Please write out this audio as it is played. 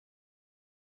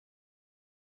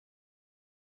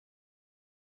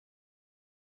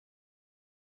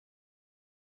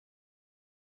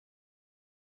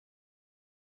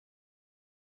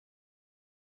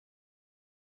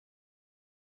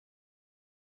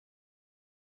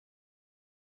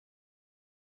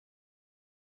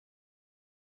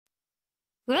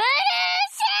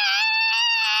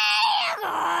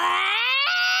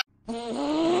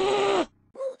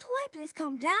Please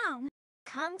calm down.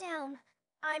 Calm down.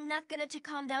 I'm not gonna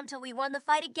calm down till we won the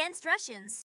fight against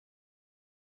Russians.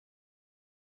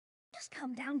 Just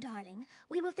calm down, darling.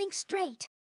 We will think straight.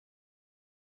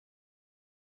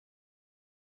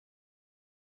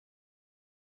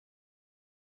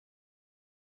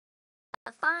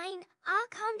 Fine, I'll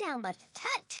calm down, but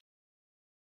tut!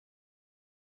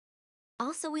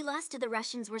 Also, we lost to the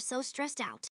Russians. We're so stressed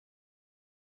out.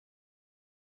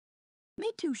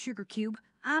 Me too, Sugar Cube.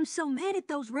 I'm so mad at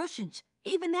those Russians.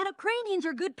 Even that Ukrainians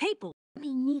are good people.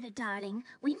 Me neither, darling.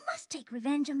 We must take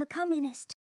revenge on the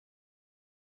communists.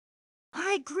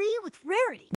 I agree with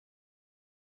Rarity.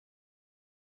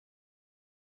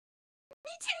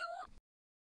 Me too.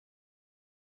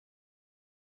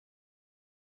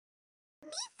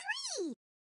 Me three.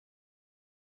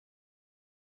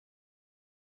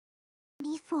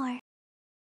 Me four.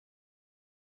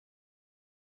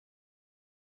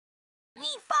 Me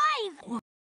five.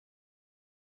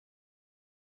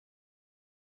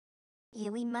 Yeah,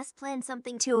 we must plan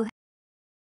something to...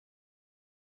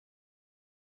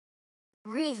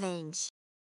 Revenge.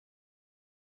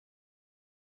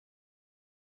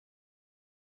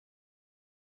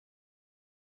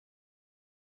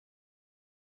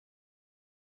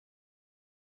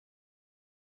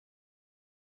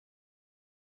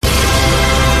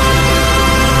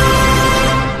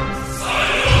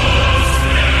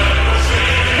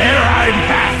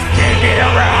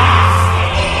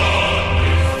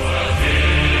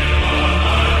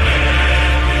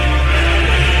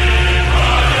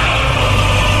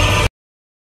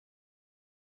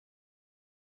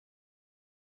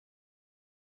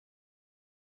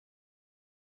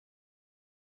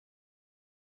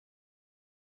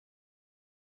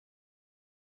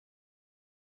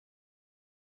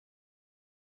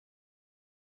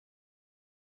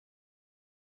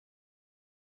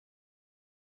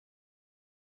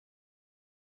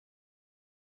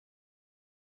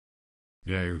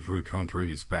 Yeah, your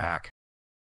country is back.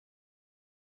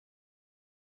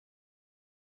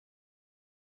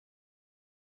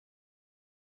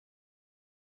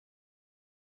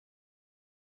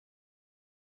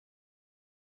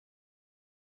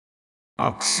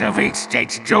 Soviet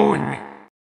state's doing.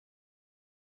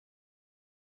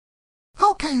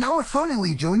 Okay, now we're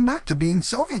finally going back to being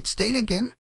Soviet state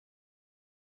again.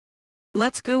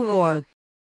 Let's go on.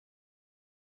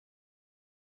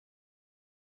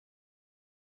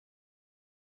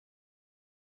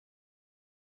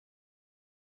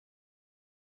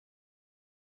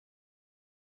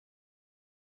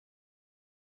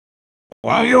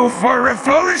 Why you for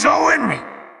refusing?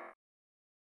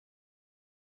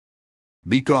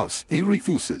 Because he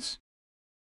refuses.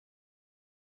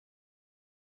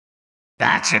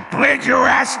 That's it, Blade, you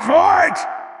asked for it!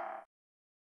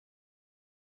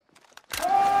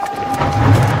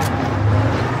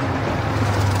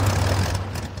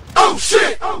 Oh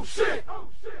shit! Oh shit! Oh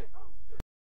shit!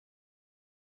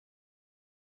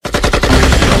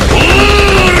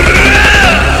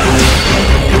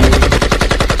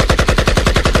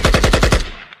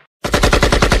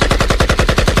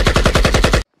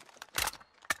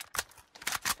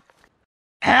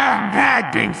 How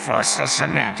bad being forced to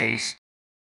Cincinnati's?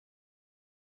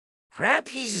 Crap,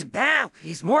 he's bad.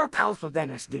 He's more powerful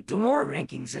than us. Do more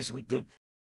rankings as we do.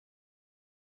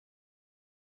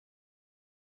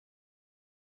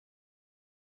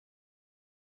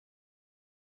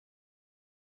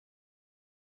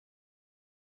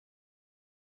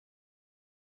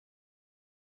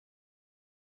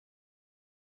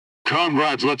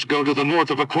 Comrades, let's go to the north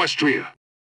of Equestria.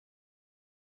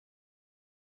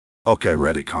 Okay,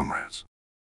 ready, comrades.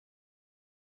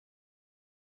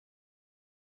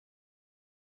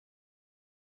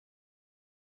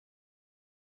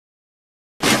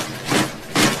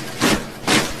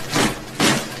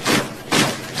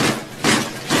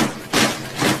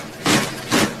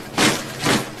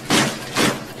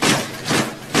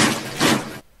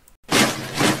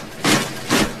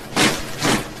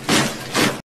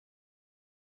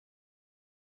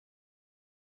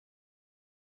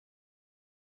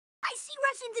 I see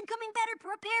Russians incoming. Better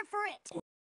prepare for it.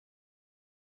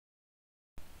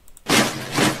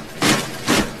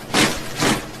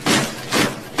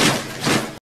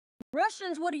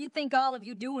 Russians, what do you think all of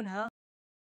you doing, huh?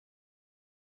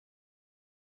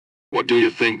 What do you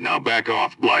think? Now back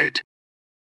off, Blight.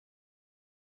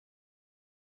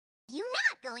 You're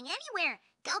not going anywhere.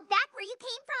 Go back where you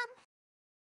came from.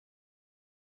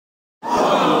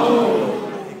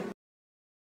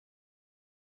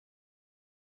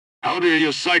 How dare you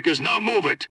psychers now move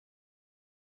it?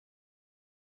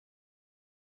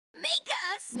 Make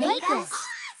us! Make us.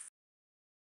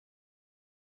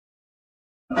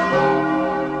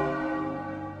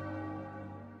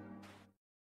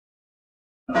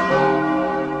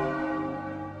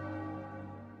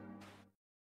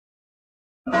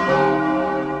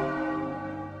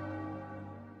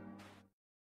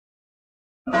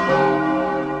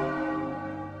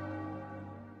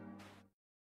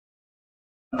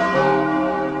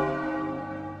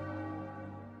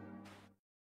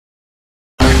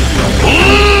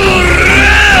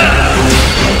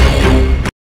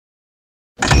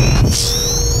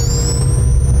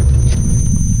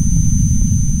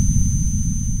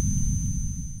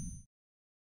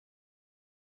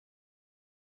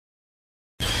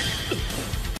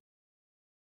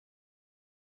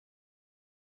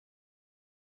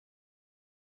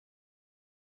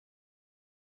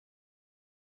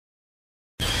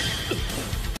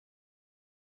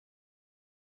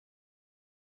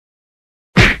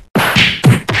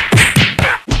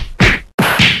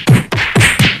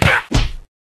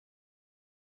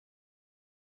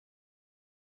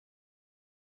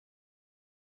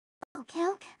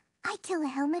 Kelk, I kill a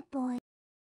helmet boy.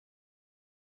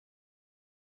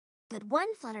 Good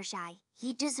one, Fluttershy.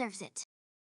 He deserves it.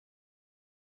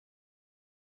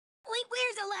 Wait,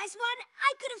 where's the last one?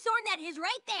 I could have sworn that is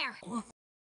right there. Don't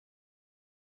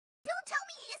tell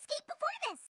me he escaped before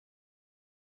this.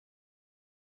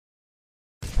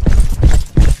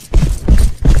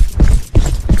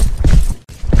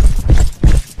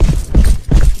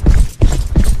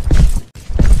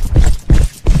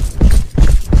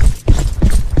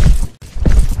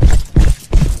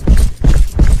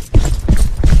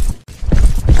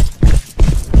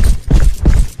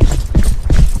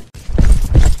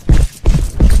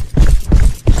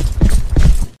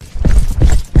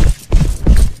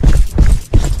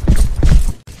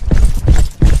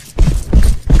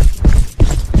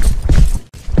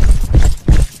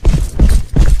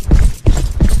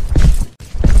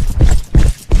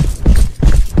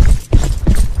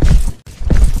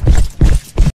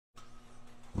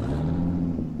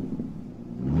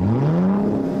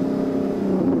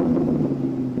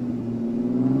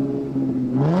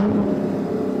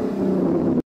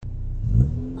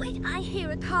 Wait, I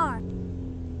hear a car.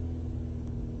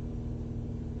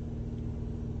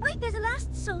 Wait, there's a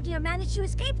last soldier managed to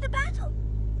escape the battle.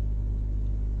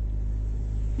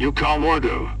 You call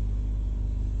Mordo.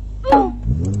 Letting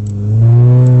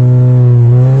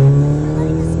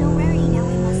us know where he now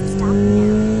we must stop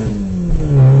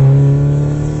him now.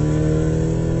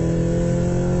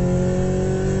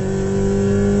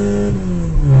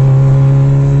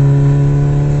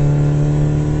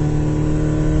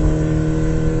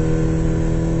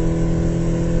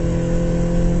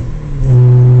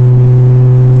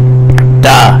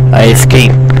 I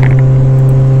escaped.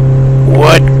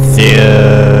 What the...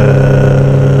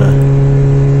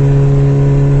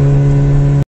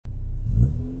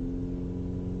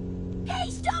 Hey,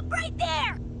 stop right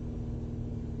there!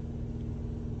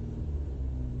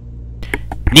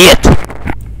 Нет!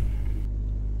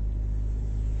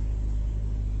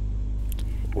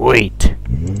 Wait.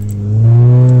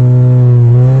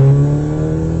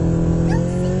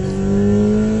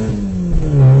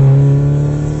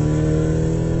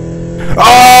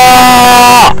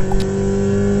 Ah!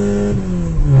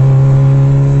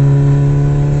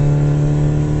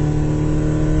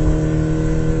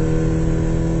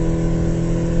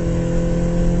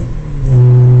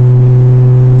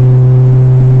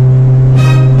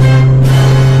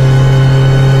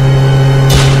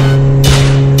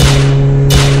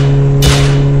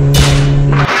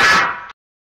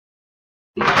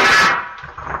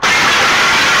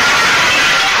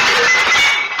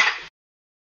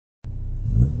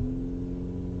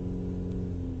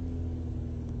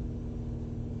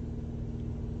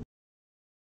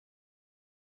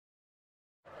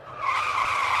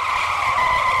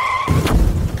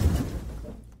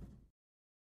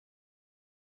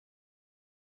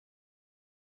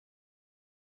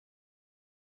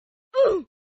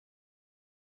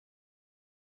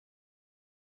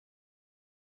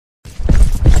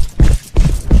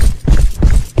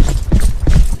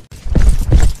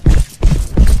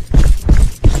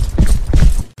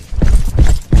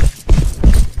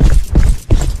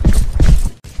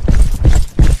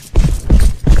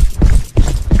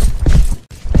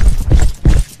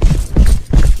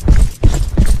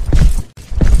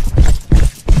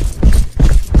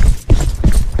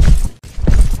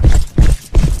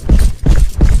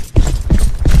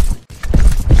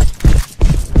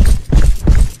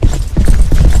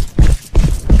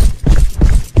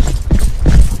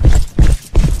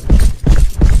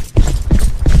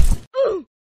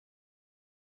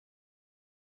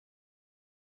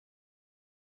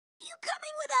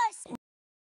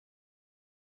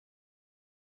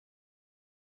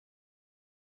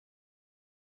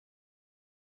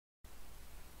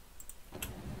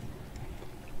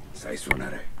 Sai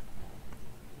suonare?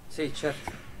 Sì,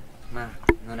 certo, ma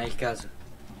non è il caso.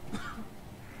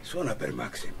 Suona per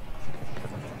Maxim.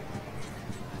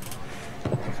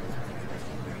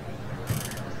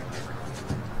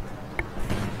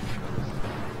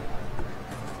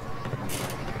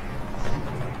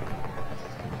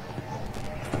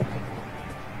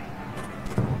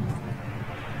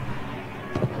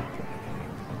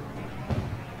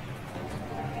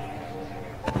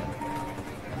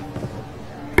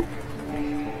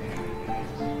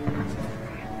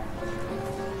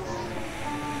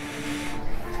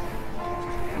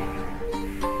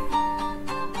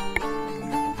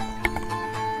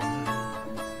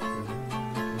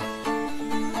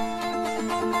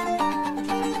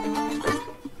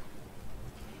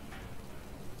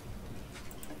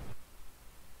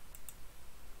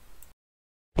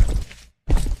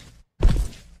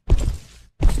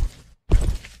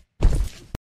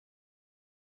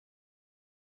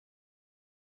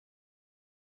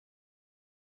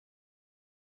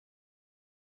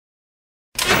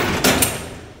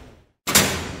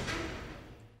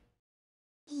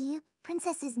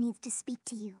 Princesses needs to speak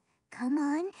to you. Come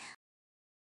on.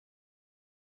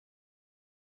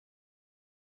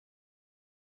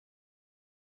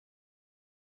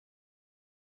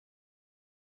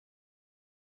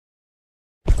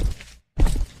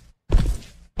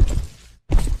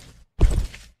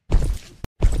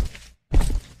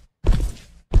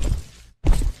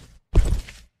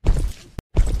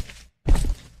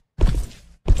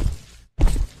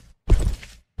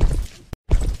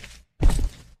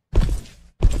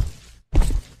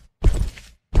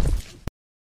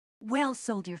 Well,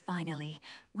 soldier, finally.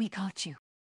 We caught you.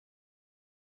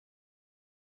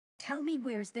 Tell me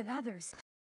where's the others?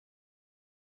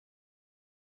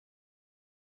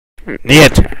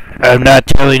 Yet, I'm not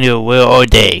telling you will all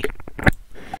day.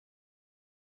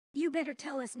 You better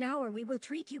tell us now or we will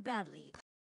treat you badly.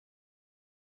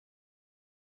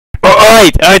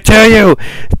 Alright, I tell you,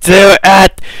 they're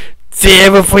at the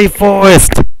Everfree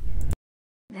Forest.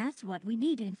 That's what we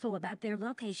need info about their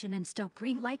location and stop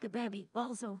green like a baby.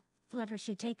 Also, Flutter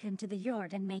should take him to the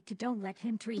yard and make to don't let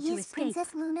him treat you Yes, escape.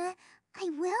 Princess Luna, I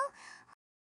will.